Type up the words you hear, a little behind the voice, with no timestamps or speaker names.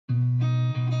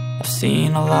I've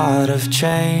seen a lot of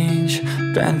change,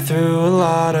 been through a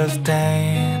lot of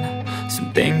pain.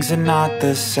 Some things are not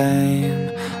the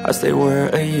same as they were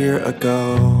a year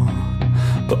ago,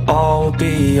 but all will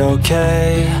be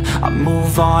okay. I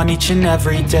move on each and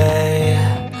every day.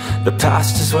 The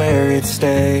past is where it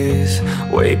stays,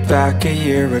 way back a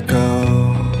year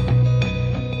ago.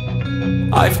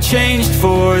 I've changed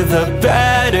for the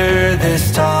better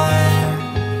this time.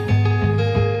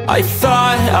 I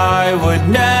thought I would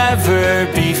never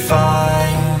be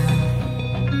fine.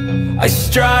 I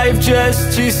strive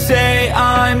just to say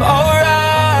I'm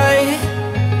alright,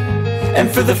 and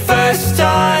for the first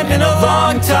time in a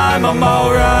long time I'm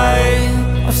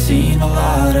alright. I've seen a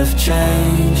lot of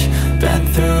change, been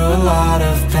through a lot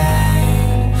of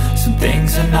pain. Some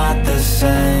things are not the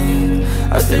same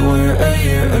as they were a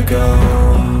year ago,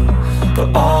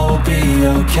 but all will be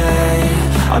okay.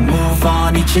 I move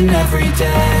on each and every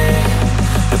day.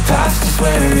 The past is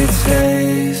where it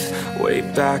stays, way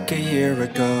back a year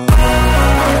ago.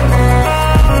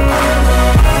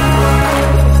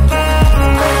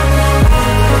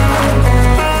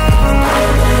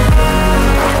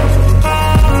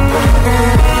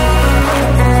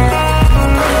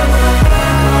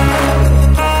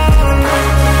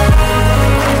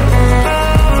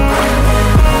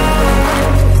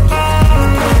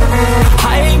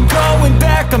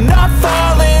 I'm not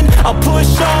falling, I'll push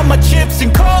all my chips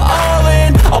and call all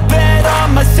in. I'll bet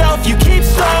on myself, you keep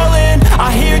stalling.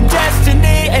 I hear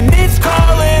destiny and it's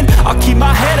calling. I'll keep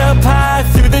my head up high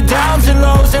through the downs and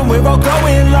lows, and where I'll go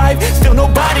in life, still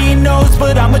nobody knows.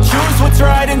 But I'ma choose what's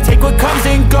right and take what comes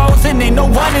and goes, and ain't no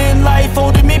one in life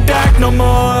holding me back no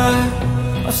more.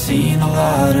 I've seen a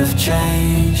lot of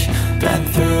change, been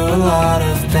through a lot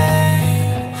of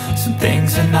pain. Some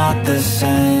things are not the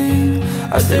same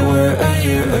as they were a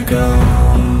year ago,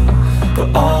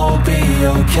 but all will be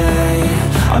okay.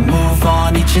 I move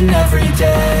on each and every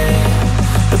day.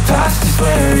 The past is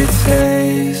where it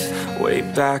stays, way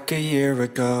back a year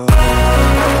ago.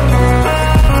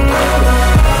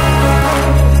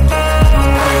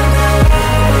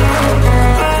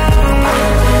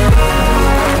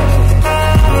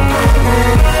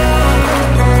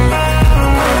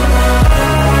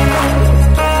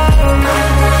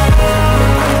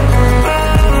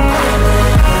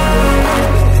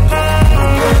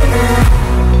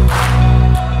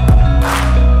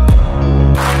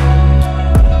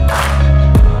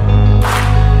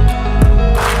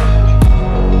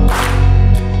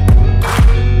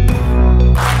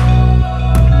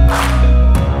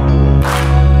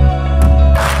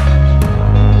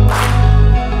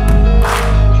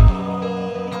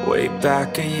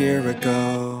 Back a year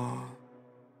ago.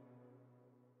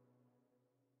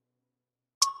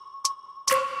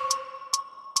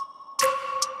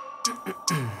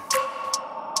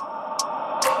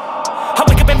 I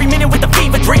wake up every minute with the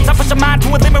fever dreams. I push my mind to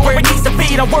a limit where it needs to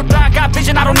be. I work blind, got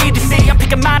vision I don't need to see. I'm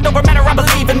picking mind over matter, I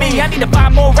believe in me. I need to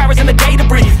find more hours in the day to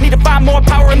breathe. Need to find more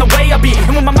power in the way I be.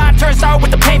 And when my mind turns sour with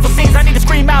the painful scenes, I need to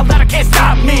scream out loud, I can't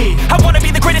stop me. I wanna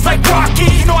be the greatest like Rocky.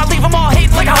 You know I leave them all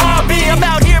hating like a hobby. I'm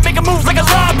out here making moves like a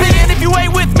lobby, and if you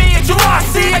ain't with me, it's your loss,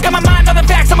 see. I got my mind on the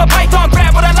facts, I'm a python,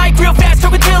 grab what I like real fast.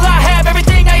 Stroke until I have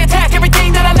everything I attack,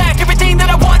 everything that I lack, everything that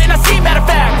I want, and I see, matter of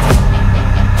fact.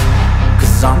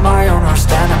 Cause I'm my own worst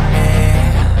enemy,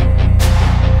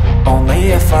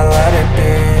 only if I let it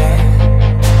be.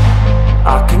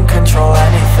 I can control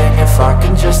anything if I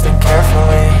can just think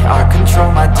carefully. I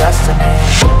control my destiny.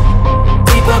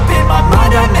 Deep up in my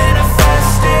mind